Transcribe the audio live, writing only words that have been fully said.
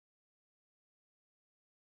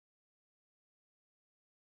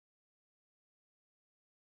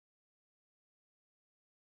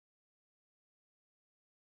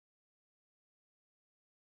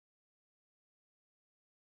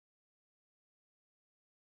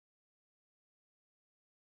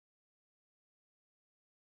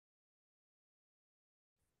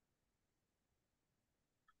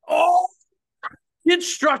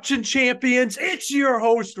Construction champions, it's your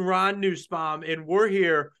host, Ron Nussbaum, and we're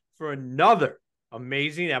here for another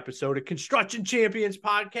amazing episode of Construction Champions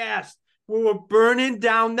Podcast, where we're burning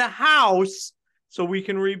down the house so we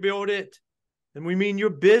can rebuild it. And we mean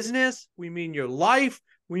your business, we mean your life,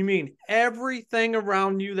 we mean everything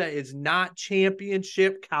around you that is not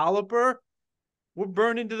championship caliber. We're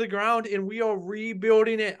burning to the ground and we are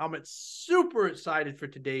rebuilding it. I'm super excited for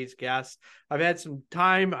today's guest. I've had some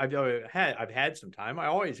time. I've had some time. I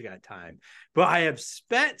always got time, but I have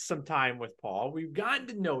spent some time with Paul. We've gotten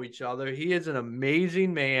to know each other. He is an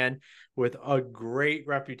amazing man with a great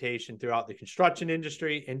reputation throughout the construction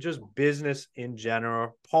industry and just business in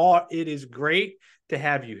general. Paul, it is great to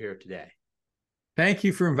have you here today. Thank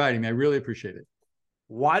you for inviting me. I really appreciate it.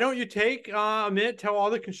 Why don't you take a minute, tell all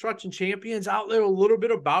the construction champions out there a little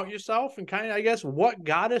bit about yourself and kind of, I guess, what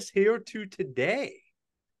got us here to today?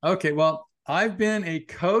 Okay, well, I've been a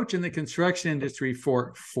coach in the construction industry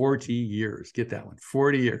for 40 years. Get that one,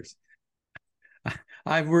 40 years.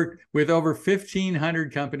 I've worked with over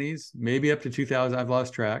 1,500 companies, maybe up to 2,000. I've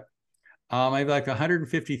lost track. I have like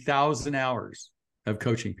 150,000 hours of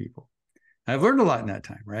coaching people. I've learned a lot in that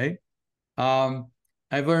time, right?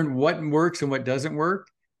 I've learned what works and what doesn't work.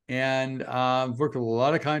 And I've worked with a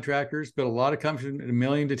lot of contractors, built a lot of companies, $1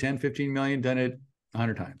 million to 10, 15 million, done it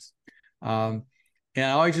 100 times. And I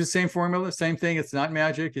always use the same formula, same thing. It's not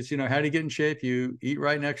magic. It's, how do you get in shape? You eat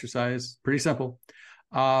right and exercise. Pretty simple.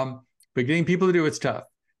 But getting people to do it's tough.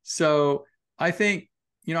 So I think,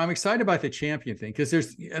 I'm excited about the champion thing because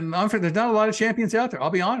there's not a lot of champions out there. I'll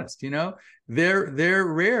be honest, they're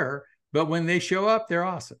rare, but when they show up, they're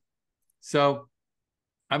awesome. So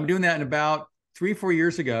I'm doing that in about 3-4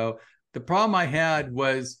 years ago. The problem I had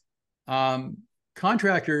was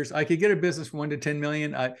contractors. I could get a business from 1 to 10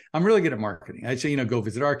 million. I'm really good at marketing. I'd say, go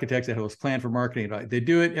visit architects. I have this plan for marketing. They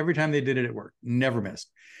do it every time they did it. It worked. Never missed.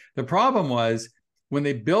 The problem was when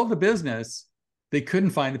they built the business, they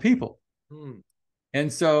couldn't find the people.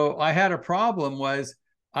 And so I had a problem was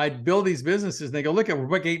I'd build these businesses and they go, look, we're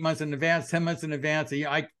booking 8 months in advance, 10 months in advance.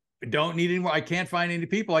 I don't need any more. I can't find any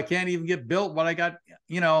people. I can't even get built what I got,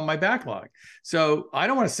 on my backlog. So I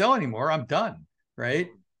don't want to sell anymore. I'm done. Right.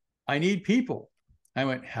 I need people. I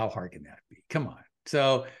went, how hard can that be? Come on.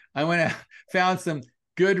 So I went and found some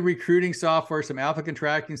good recruiting software, some applicant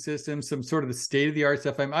tracking systems, some sort of the state of the art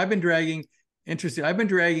stuff. I've been dragging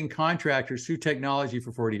contractors through technology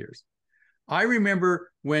for 40 years. I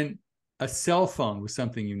remember when a cell phone was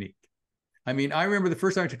something unique. I remember the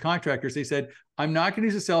first time to contractors, they said, I'm not going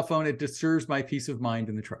to use a cell phone. It disturbs my peace of mind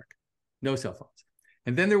in the truck. No cell phones.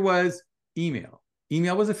 And then there was email.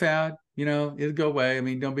 Email was a fad, it'd go away.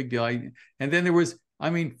 No big deal. And then there was,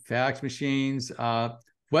 fax machines.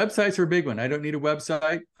 Websites are a big one. I don't need a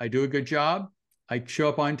website. I do a good job. I show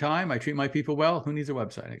up on time. I treat my people well. Who needs a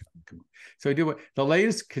website? So I do the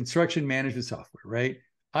latest construction management software, right?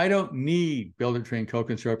 I don't need Builder, Train,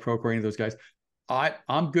 Co-Construct, Procore, any of those guys.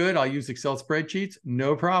 I'm good. I'll use Excel spreadsheets,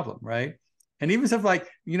 no problem, right? And even stuff like,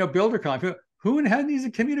 BuilderCon, who needs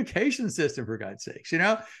a communication system for God's sakes,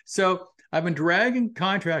 So I've been dragging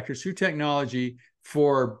contractors through technology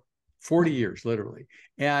for 40 years, literally.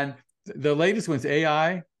 And the latest one's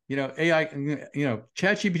AI,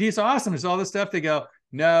 ChatGPT is awesome. It's all this stuff. They go,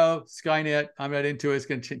 no, Skynet, I'm not into it. It's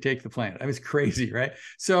going to take the planet. It's crazy, right?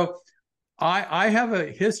 So I have a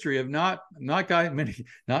history of many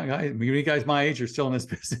guys my age are still in this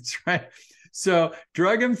business, right? So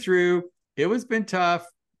drug them through. It was been tough,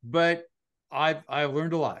 but I've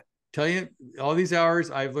learned a lot. Tell you, all these hours,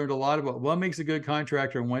 I've learned a lot about what makes a good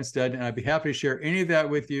contractor and one stud, and I'd be happy to share any of that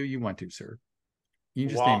with you. You want to, sir? You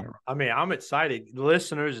just name it. I'm excited,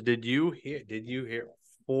 listeners. Did you hear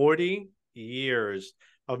 40 years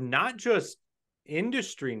of not just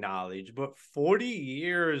industry knowledge, but 40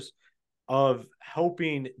 years of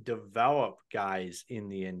helping develop guys in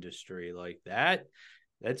the industry like that?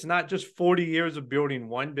 That's not just 40 years of building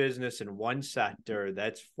one business in one sector.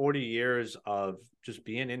 That's 40 years of just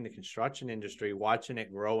being in the construction industry, watching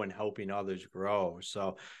it grow and helping others grow.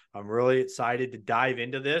 So I'm really excited to dive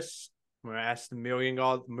into this. I'm going to ask the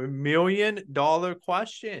 $1 million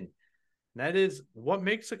question. And that is, what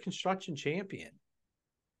makes a construction champion?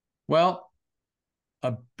 Well,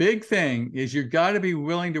 a big thing is you've got to be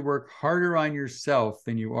willing to work harder on yourself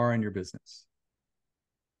than you are on your business.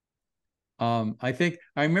 I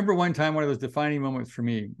remember one time, one of those defining moments for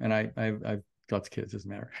me, and I've lots of kids, doesn't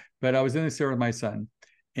matter, but I was in the store with my son,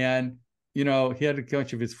 and, he had a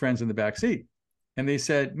bunch of his friends in the back seat. And they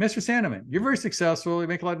said, Mr. Sanneman, you're very successful. You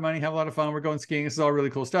make a lot of money, have a lot of fun. We're going skiing. This is all really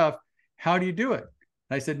cool stuff. How do you do it?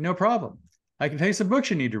 And I said, no problem. I can tell you some books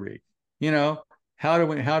you need to read. how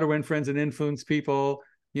to win friends and influence people.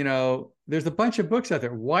 You know, there's a bunch of books out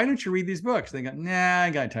there. Why don't you read these books? They go, nah, I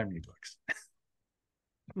ain't got time to read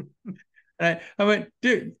books. And I went,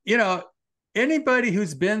 dude, you know, anybody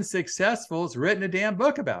who's been successful has written a damn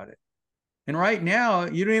book about it. And right now,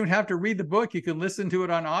 you don't even have to read the book. You can listen to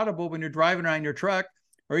it on Audible when you're driving around your truck,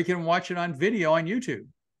 or you can watch it on video on YouTube.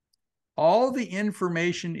 All the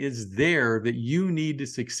information is there that you need to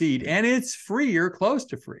succeed, and it's free or close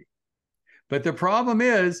to free. But the problem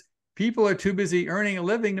is people are too busy earning a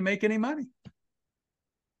living to make any money.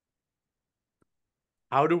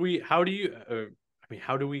 How do we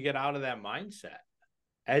get out of that mindset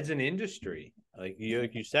as an industry? Like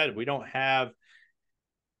you said, we don't have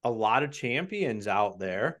a lot of champions out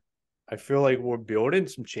there. I feel like we're building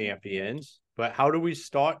some champions, but how do we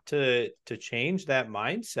start to change that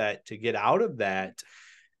mindset to get out of that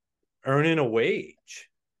earning a wage?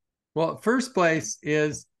 Well, first place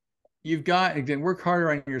is you've got, again, work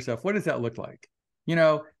harder on yourself. What does that look like? You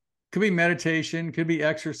know, could be meditation, could be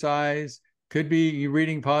exercise, could be you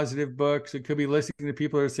reading positive books. It could be listening to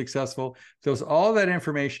people who are successful. There's all that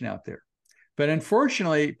information out there. But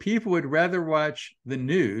unfortunately, people would rather watch the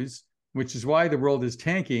news, which is why the world is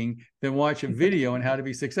tanking, than watch a video on how to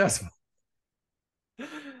be successful.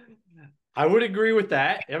 I would agree with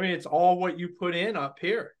that. I mean, it's all what you put in up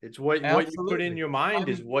here. It's what you put in your mind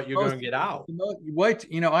is what you're going to get out. What,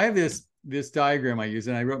 you know, I have this diagram I use,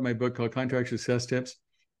 and I wrote my book called Contract Success Tips,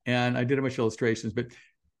 and I did a bunch of illustrations. But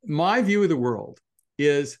my view of the world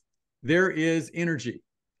is there is energy.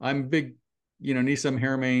 I'm big, you know, Nisam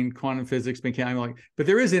Haramain, quantum physics, mechanical, but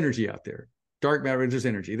there is energy out there. Dark matter, there's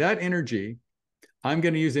energy. That energy, I'm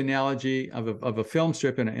going to use the analogy of a film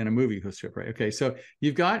strip and a movie strip, right? Okay, so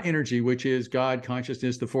you've got energy, which is God,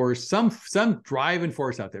 consciousness, the force, some driving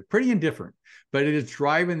force out there, pretty indifferent, but it is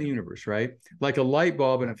driving the universe, right? Like a light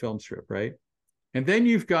bulb in a film strip, right? And then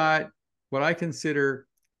you've got what I consider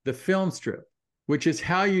the film strip, which is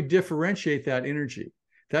how you differentiate that energy.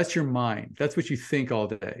 That's your mind. That's what you think all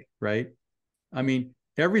day, right? I mean,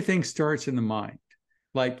 everything starts in the mind.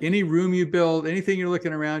 Like any room you build, anything you're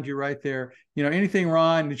looking around you right there, you know, anything,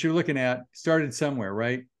 Ron, that you're looking at started somewhere,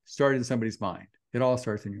 right? Started in somebody's mind. It all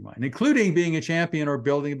starts in your mind, including being a champion or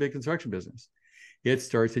building a big construction business. It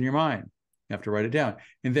starts in your mind. You have to write it down.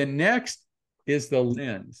 And then next is the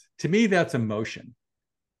lens. To me, that's emotion.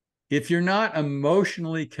 If you're not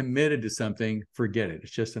emotionally committed to something, forget it.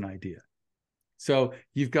 It's just an idea. So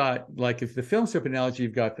you've got, like, if the film strip analogy,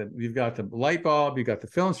 you've got the light bulb, you've got the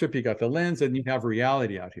film strip, you got the lens, and you have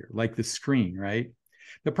reality out here, like the screen, right?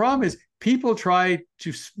 The problem is people try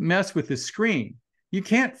to mess with the screen. You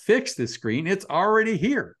can't fix the screen. It's already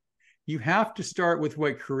here. You have to start with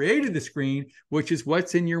what created the screen, which is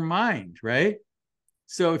what's in your mind, right?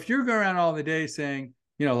 So if you're going around all the day saying,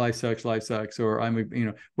 you know, life sucks, or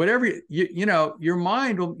whatever, you know, your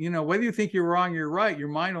mind will, you know, whether you think you're wrong, you're right, your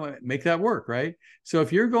mind will make that work, right? So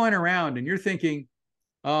if you're going around and you're thinking,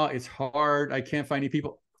 oh, it's hard, I can't find any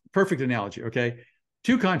people. Perfect analogy, okay?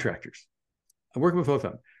 Two contractors. I'm working with both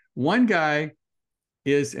of them. One guy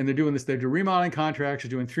is, and they're doing remodeling contracts,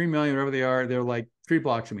 they're doing 3 million, whatever they are, they're like 3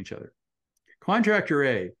 blocks from each other. Contractor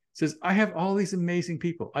A says, I have all these amazing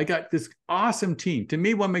people. I got this awesome team. To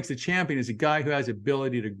me, what makes a champion is a guy who has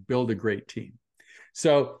ability to build a great team.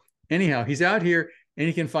 So anyhow, he's out here and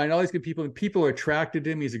he can find all these good people, and people are attracted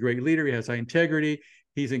to him. He's a great leader. He has high integrity.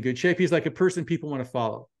 He's in good shape. He's like a person people want to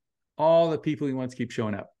follow. All the people he wants keep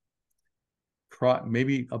showing up.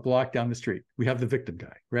 Maybe a block down the street, we have the victim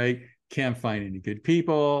guy, right? Can't find any good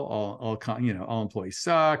people. All employees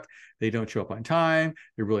suck. They don't show up on time.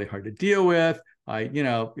 They're really hard to deal with.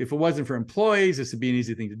 If it wasn't for employees, this would be an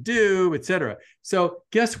easy thing to do, etc. So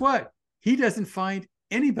guess what? He doesn't find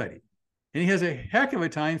anybody. And he has a heck of a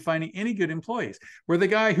time finding any good employees, where the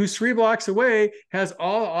guy who's 3 blocks away has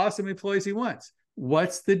all the awesome employees he wants.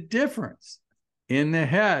 What's the difference? In the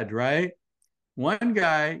head, right? One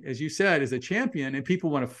guy, as you said, is a champion and people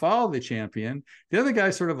want to follow the champion. The other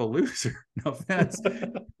guy's sort of a loser. No offense.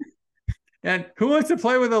 And who wants to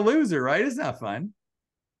play with a loser, right? It's not fun.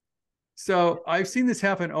 So I've seen this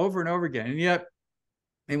happen over and over again. And yet,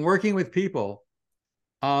 in working with people,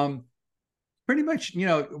 pretty much,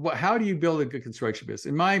 how do you build a good construction business?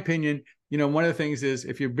 In my opinion, one of the things is,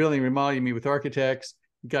 if you're building remodeling, you meet with architects,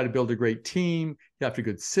 you got to build a great team, you have to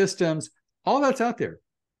good systems, all that's out there.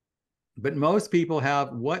 But most people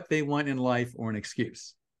have what they want in life or an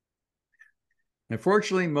excuse. And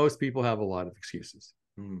unfortunately, most people have a lot of excuses.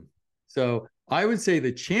 So I would say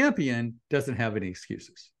the champion doesn't have any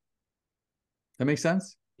excuses. That makes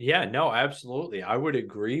sense? Yeah, no, absolutely. I would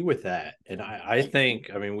agree with that. And I think,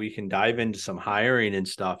 I mean, we can dive into some hiring and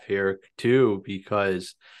stuff here too,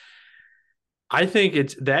 because I think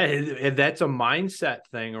that's a mindset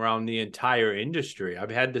thing around the entire industry. I've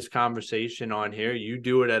had this conversation on here. You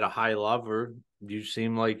do it at a high level. You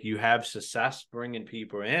seem like you have success bringing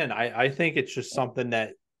people in. I think it's just something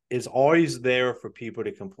that is always there for people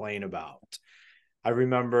to complain about. I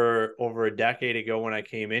remember over a decade ago when I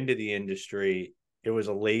came into the industry, it was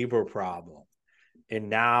a labor problem. And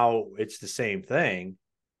now it's the same thing.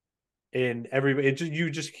 And everybody,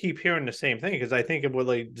 you just keep hearing the same thing, because I think it was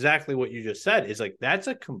like exactly what you just said is like that's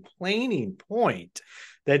a complaining point.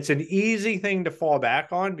 That's an easy thing to fall back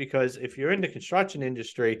on, because if you're in the construction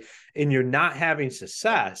industry and you're not having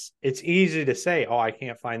success, it's easy to say, "Oh, I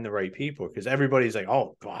can't find the right people," because everybody's like,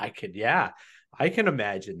 "Oh, yeah, I can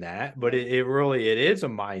imagine that." But it is a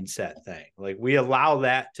mindset thing. Like we allow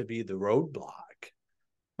that to be the roadblock.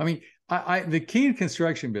 I mean, the key to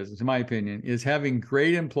construction business, in my opinion, is having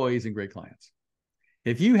great employees and great clients.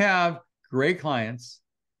 If you have great clients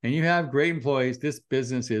and you have great employees, this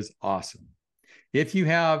business is awesome. If you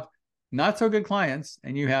have not so good clients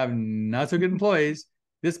and you have not so good employees,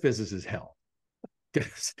 this business is hell.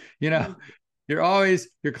 Because,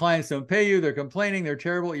 your clients don't pay you, they're complaining, they're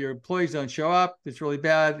terrible, your employees don't show up, it's really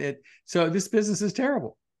bad. So this business is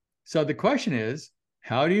terrible. So the question is,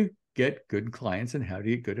 how do you get good clients and how do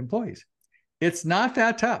you get good employees? It's not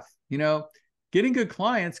that tough. Getting good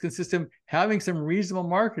clients consists of having some reasonable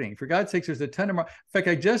marketing. For God's sakes, there's a ton of in fact,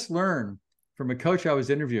 I just learned from a coach I was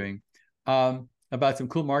interviewing about some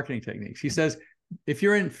cool marketing techniques. He says, if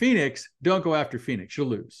you're in Phoenix, don't go after Phoenix, you'll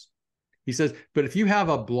lose. He says, but if you have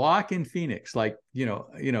a block in Phoenix, like,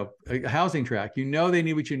 a housing tract, they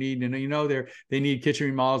need what you need. And they need kitchen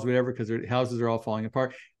remodels, whatever, because their houses are all falling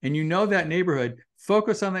apart. And that neighborhood,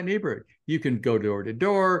 focus on that neighborhood. You can go door to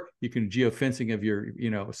door. You can geofencing of your,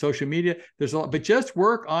 social media. There's a lot, but just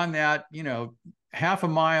work on that, half a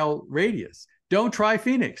mile radius. Don't try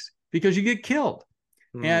Phoenix because you get killed.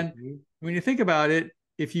 Mm-hmm. And when you think about it,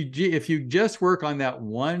 if you just work on that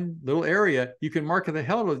one little area, you can market the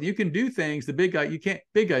hell out of it. You can do things the big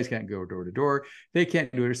guys can't go door to door. They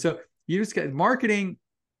can't do it. So marketing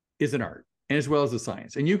is an art, and as well as a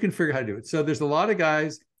science, and you can figure out how to do it. So there's a lot of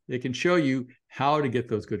guys that can show you how to get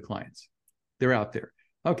those good clients. They're out there.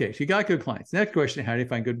 Okay, so you got good clients. Next question, how do you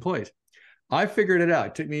find good employees? I figured it out.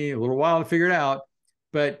 It took me a little while to figure it out,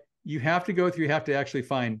 but you have to actually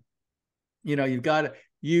find, you've got to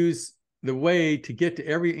use the way to get to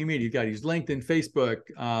every email. You've got to use LinkedIn, Facebook.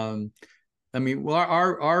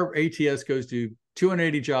 Our ATS goes to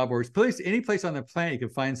 280 job boards. Any place on the planet you can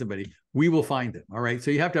find somebody, we will find them. All right.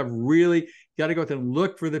 So you have to got to go out and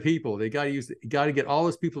look for the people. You got to get all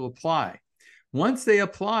those people to apply. Once they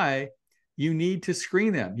apply, you need to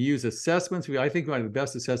screen them. You use assessments. I think one of the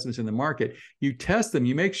best assessments in the market. You test them.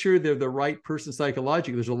 You make sure they're the right person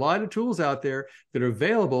psychologically. There's a lot of tools out there that are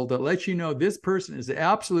available that let you know this person is the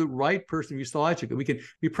absolute right person for you psychologically.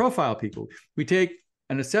 We profile people. We take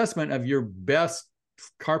an assessment of your best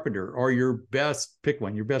carpenter or your best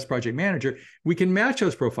project manager. We can match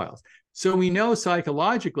those profiles. So we know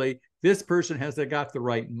psychologically this person has got the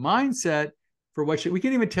right mindset for we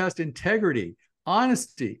can even test integrity,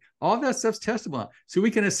 honesty, all that stuff's testable. So we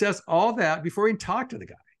can assess all that before we talk to the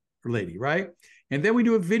guy or lady, right? And then we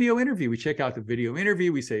do a video interview. We check out the video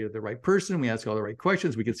interview. We say you're the right person. We ask all the right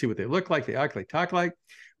questions. We can see what they look like, they act like, talk like.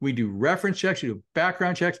 We do reference checks. We do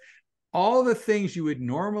background checks. All the things you would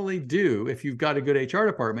normally do if you've got a good HR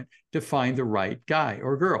department to find the right guy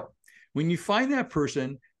or girl. When you find that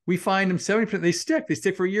person, we find them 70%. They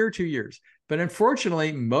stick for a year or 2 years. But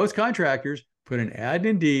unfortunately, most contractors put an ad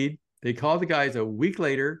in Indeed. They call the guys a week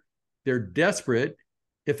later. They're desperate.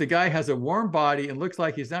 If the guy has a warm body and looks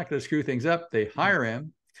like he's not going to screw things up, they hire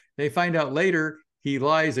him. They find out later he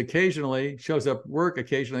lies occasionally, shows up work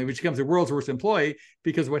occasionally, which becomes the world's worst employee,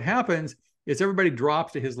 because what happens is everybody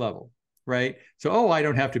drops to his level, right? So, I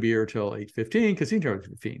don't have to be here till 8:15 because he's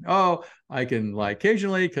 15. I can lie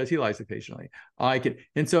occasionally because he lies occasionally.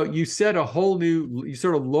 And so you set you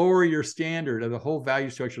sort of lower your standard of the whole value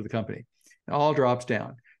structure of the company. It all drops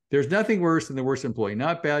down. There's nothing worse than the worst employee.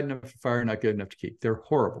 Not bad enough to fire, not good enough to keep. They're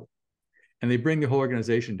horrible. And they bring the whole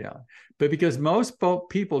organization down. But because most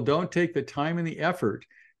people don't take the time and the effort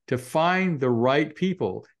to find the right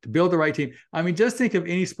people, to build the right team. I mean, just think of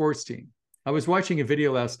any sports team. I was watching a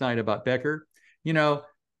video last night about Becker.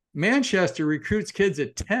 Manchester recruits kids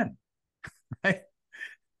at 10, right?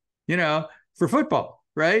 For football,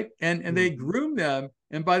 right? And they groom them.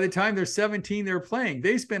 And by the time they're 17, they're playing.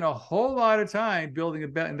 They spend a whole lot of time building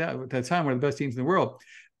at that time one of the best teams in the world.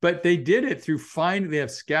 But they did it through they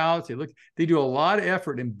have scouts. They do a lot of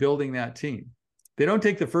effort in building that team. They don't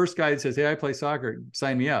take the first guy that says, hey, I play soccer,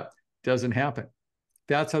 sign me up. Doesn't happen.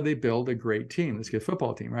 That's how they build a great team. Let's get a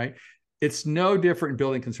football team, right? It's no different in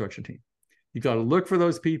building a construction team. You've got to look for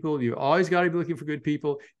those people. You always got to be looking for good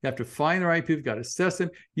people. You have to find the right people. You've got to assess them.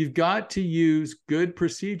 You've got to use good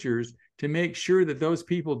procedures to make sure that those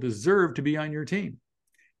people deserve to be on your team.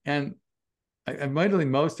 And admittedly,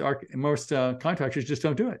 most contractors just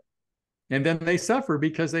don't do it. And then they suffer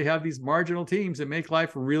because they have these marginal teams that make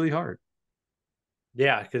life really hard.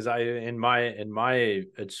 Yeah, because in my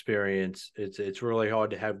experience, it's really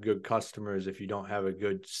hard to have good customers if you don't have a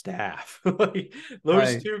good staff. Like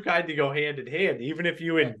those two kind of go hand in hand. Even if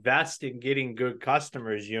you invest in getting good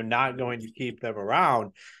customers, you're not going to keep them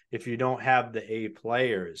around if you don't have the A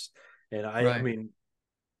players. And I mean,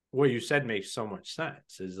 what you said makes so much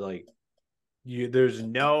sense. Is like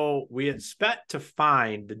we expect to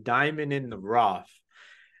find the diamond in the rough,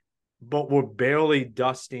 but we're barely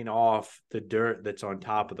dusting off the dirt that's on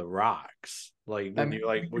top of the rocks. Like when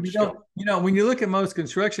when you look at most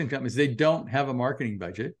construction companies, they don't have a marketing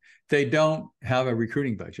budget. They don't have a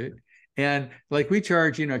recruiting budget. And like we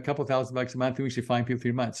charge, a couple $1,000 a month, and we should find people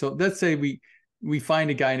 3 months. So let's say we find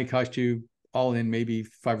a guy and it costs you all in maybe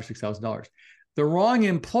 $5,000 or $6,000. The wrong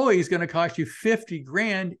employee is going to cost you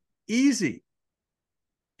 $50,000 easy.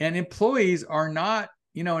 And employees are not,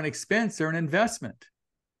 an expense, they're an investment.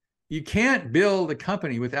 You can't build a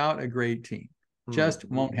company without a great team. Just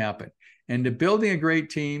won't happen. And to building a great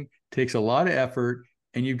team takes a lot of effort,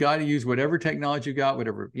 and you've got to use whatever technology you got,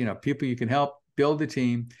 whatever, people you can help build the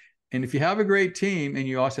team. And if you have a great team and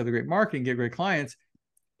you also have the great marketing, get great clients,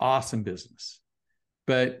 awesome business.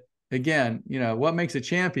 But again, what makes a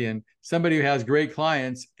champion? Somebody who has great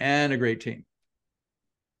clients and a great team.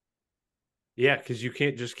 Yeah, because you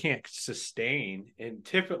can't sustain. And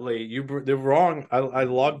typically, the wrong. I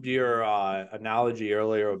loved your analogy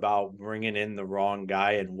earlier about bringing in the wrong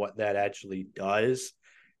guy and what that actually does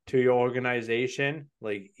to your organization.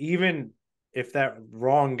 Like even if that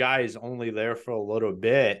wrong guy is only there for a little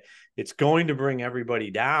bit, it's going to bring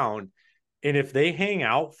everybody down. And if they hang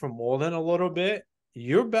out for more than a little bit,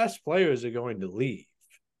 your best players are going to leave,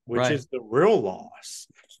 which is the real loss.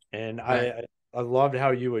 And I loved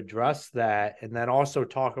how you addressed that, and then also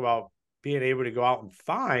talk about being able to go out and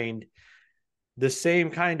find the same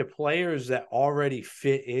kind of players that already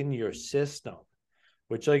fit in your system,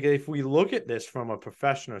 which like if we look at this from a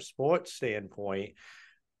professional sports standpoint,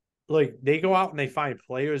 like they go out and they find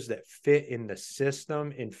players that fit in the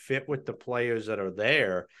system and fit with the players that are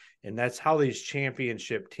there. And that's how these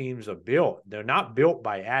championship teams are built. They're not built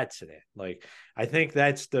by accident. Like, I think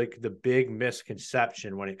that's the big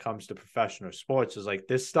misconception when it comes to professional sports is like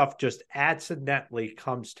this stuff just accidentally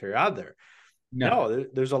comes together. No,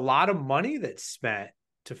 there's a lot of money that's spent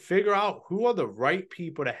to figure out who are the right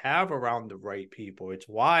people to have around the right people. It's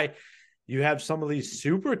why you have some of these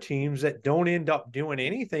super teams that don't end up doing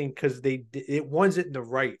anything because it wasn't the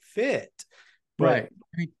right fit. But, I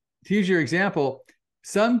mean, to use your example,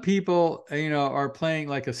 some people, are playing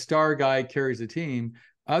like a star guy carries a team.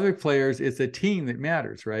 Other players, it's a team that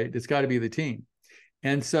matters, right? It's got to be the team.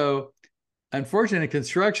 And so, unfortunately, in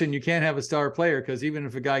construction, you can't have a star player because even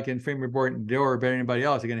if a guy can frame your board and door better than anybody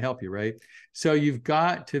else, they're going to help you, right? So you've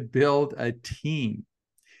got to build a team.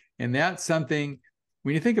 And that's something,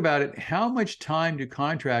 when you think about it, how much time do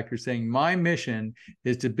contractors saying, my mission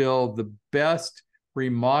is to build the best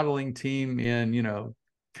remodeling team in,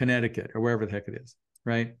 Connecticut or wherever the heck it is,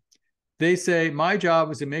 right? They say, my job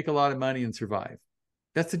is to make a lot of money and survive.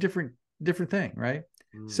 That's a different thing, right?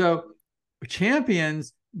 So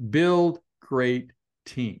champions build great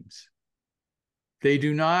teams.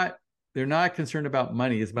 They're not concerned about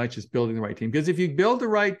money as much as building the right team. Because if you build the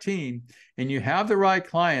right team and you have the right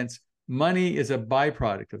clients, money is a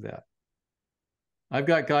byproduct of that. I've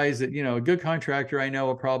got guys that, a good contractor I know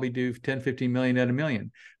will probably do 10, 15 million at $1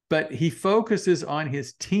 million, but he focuses on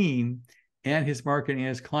his team and his marketing and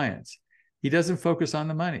his clients. He doesn't focus on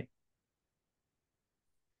the money.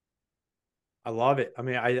 I love it. I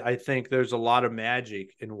mean, I think there's a lot of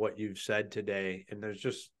magic in what you've said today, and there's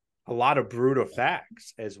just a lot of brutal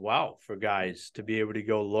facts as well for guys to be able to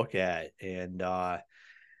go look at. And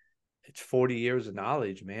it's 40 years of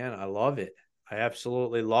knowledge, man. I love it. I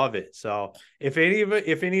absolutely love it. So if any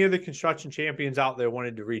of the construction champions out there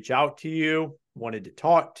wanted to reach out to you, wanted to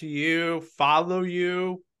talk to you, follow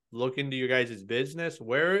you, look into your guys' business,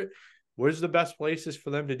 where's the best places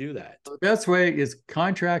for them to do that? The best way is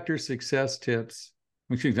Contractor Success Tips.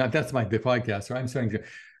 That's my podcast. Right? I'm saying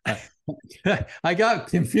I got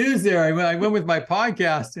confused there. I went with my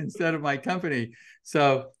podcast instead of my company.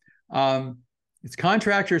 So it's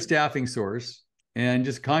Contractor Staffing Source, and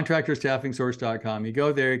just contractorstaffingsource.com. You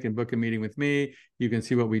go there, you can book a meeting with me. You can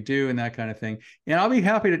see what we do and that kind of thing. And I'll be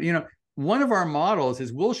happy to, one of our models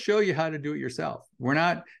is we'll show you how to do it yourself. We're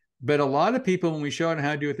not, but a lot of people, when we show them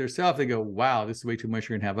how to do it themselves, they go, wow, this is way too much.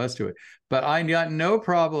 You're going to have us do it. But I got no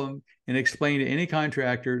problem in explaining to any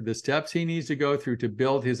contractor the steps he needs to go through to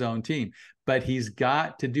build his own team. But he's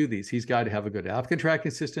got to do these. He's got to have a good applicant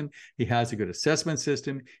tracking system. He has a good assessment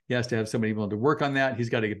system. He has to have somebody willing to work on that. He's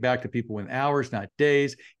got to get back to people in hours, not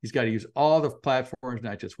days. He's got to use all the platforms,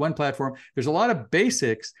 not just one platform. There's a lot of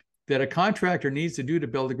basics that a contractor needs to do to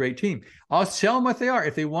build a great team. I'll tell them what they are.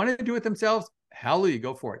 If they want to do it themselves, hallelujah,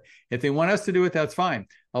 go for it. If they want us to do it, that's fine.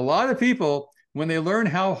 A lot of people, when they learn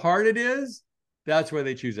how hard it is, that's where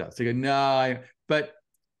they choose us. They go, no, but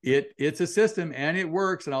it's a system and it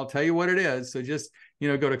works. And I'll tell you what it is. So just,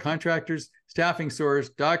 go to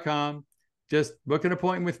contractorstaffingsource.com, just book an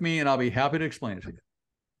appointment with me and I'll be happy to explain it to you.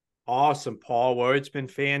 Awesome, Paul. Well, it's been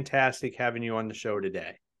fantastic having you on the show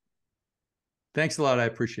today. Thanks a lot. I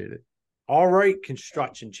appreciate it. All right,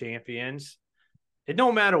 construction champions. It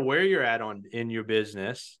don't matter where you're at in your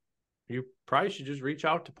business. You probably should just reach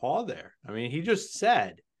out to Paul there. I mean, he just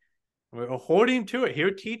said, hold him to it.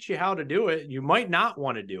 He'll teach you how to do it. You might not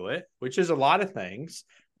want to do it, which is a lot of things,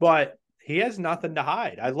 but he has nothing to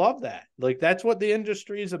hide. I love that. Like, that's what the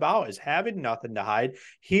industry is about, is having nothing to hide.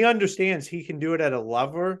 He understands he can do it at a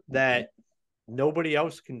level that nobody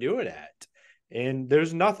else can do it at. And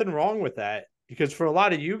there's nothing wrong with that, because for a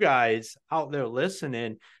lot of you guys out there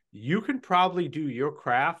listening, you can probably do your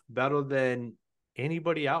craft better than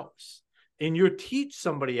anybody else. And you'll teach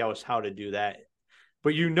somebody else how to do that,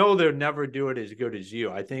 but they'll never do it as good as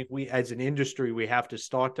you. I think we, as an industry, we have to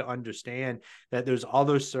start to understand that there's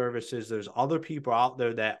other services, there's other people out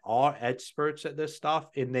there that are experts at this stuff,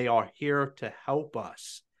 and they are here to help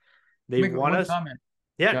us. They want us. Comment.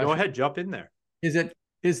 Yeah, Josh, go ahead, jump in there. Is that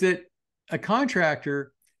a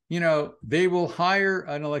contractor, they will hire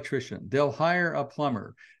an electrician, they'll hire a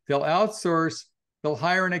plumber, they'll outsource, they'll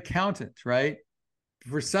hire an accountant, right?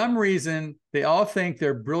 For some reason, they all think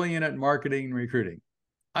they're brilliant at marketing and recruiting.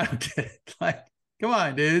 I don't get it. Like, come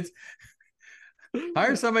on, dudes. You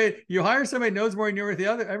hire somebody who knows more than you with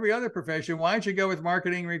every other profession. Why don't you go with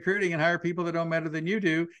marketing and recruiting and hire people that know better than you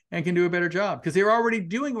do and can do a better job? Because they're already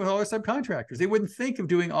doing it with all their subcontractors. They wouldn't think of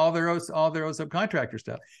doing all their own subcontractor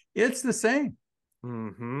stuff. It's the same.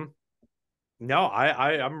 Mm-hmm. No,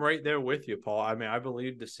 I'm right there with you, Paul. I mean, I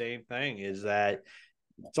believe the same thing, is that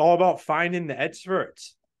it's all about finding the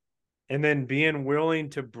experts and then being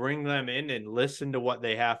willing to bring them in and listen to what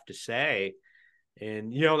they have to say.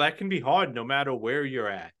 And, that can be hard no matter where you're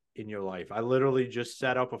at in your life. I literally just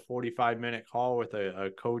set up a 45-minute call with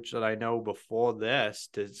a coach that I know before this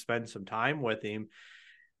to spend some time with him.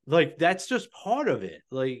 Like, that's just part of it.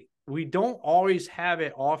 Like, we don't always have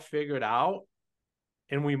it all figured out.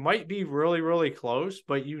 And we might be really, really close,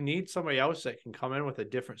 but you need somebody else that can come in with a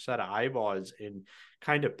different set of eyeballs and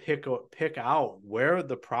kind of pick out where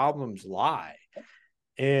the problems lie.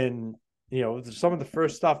 And, some of the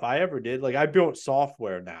first stuff I ever did, like, I built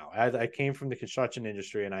software now. I came from the construction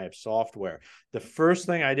industry and I have software. The first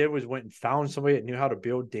thing I did was went and found somebody that knew how to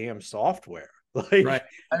build damn software. Right.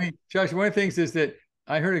 I mean, Josh, one of the things is that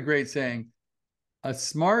I heard a great saying, a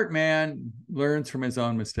smart man learns from his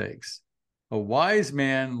own mistakes. A wise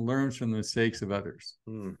man learns from the mistakes of others.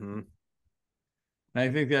 Mm-hmm. And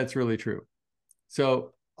I think that's really true.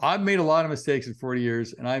 So I've made a lot of mistakes in 40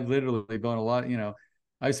 years, and I've literally done a lot.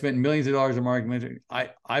 I've spent millions of dollars in marketing.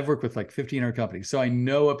 I've worked with like 1,500 companies. So I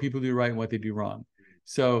know what people do right and what they do wrong.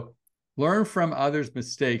 So learn from others'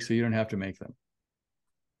 mistakes so you don't have to make them.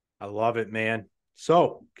 I love it, man.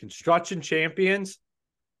 So, construction champions,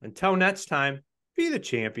 until next time, be the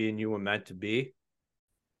champion you were meant to be.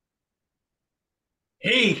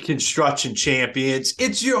 Hey, construction champions,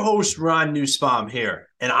 it's your host, Ron Nussbaum here,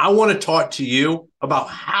 and I want to talk to you about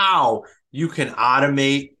how you can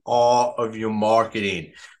automate all of your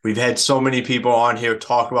marketing. We've had so many people on here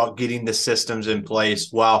talk about getting the systems in place.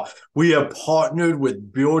 Well, we have partnered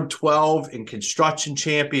with Build 12 and Construction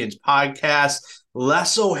Champions podcast.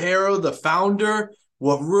 Les O'Hara, the founder,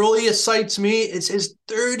 what really excites me is his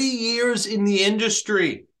 30 years in the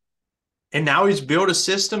industry. And now he's built a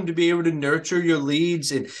system to be able to nurture your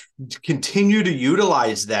leads and continue to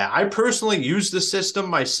utilize that. I personally use the system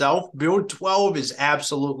myself. Build 12 is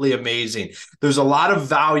absolutely amazing. There's a lot of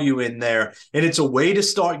value in there, and it's a way to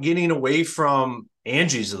start getting away from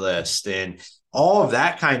Angie's List and all of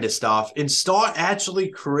that kind of stuff and start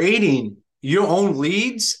actually creating your own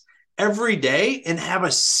leads every day and have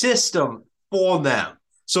a system for them.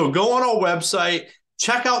 So go on our website,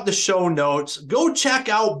 check out the show notes, go check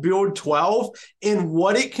out Build 12 and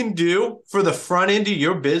what it can do for the front end of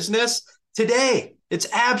your business today. It's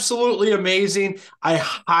absolutely amazing. I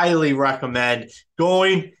highly recommend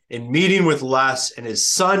going and meeting with Les and his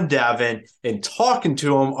son, Devin, and talking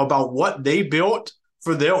to him about what they built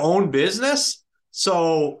for their own business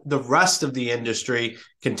so the rest of the industry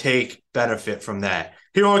can take benefit from that.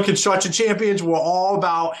 Here on Construction Champions, we're all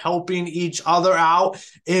about helping each other out.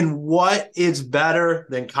 And what is better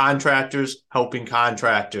than contractors helping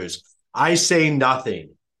contractors? I say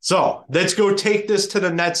nothing. So let's go take this to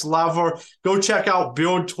the next level. Go check out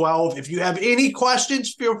Build 12. If you have any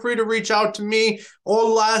questions, feel free to reach out to me or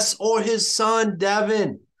Les or his son,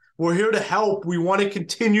 Devin. We're here to help. We want to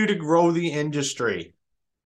continue to grow the industry.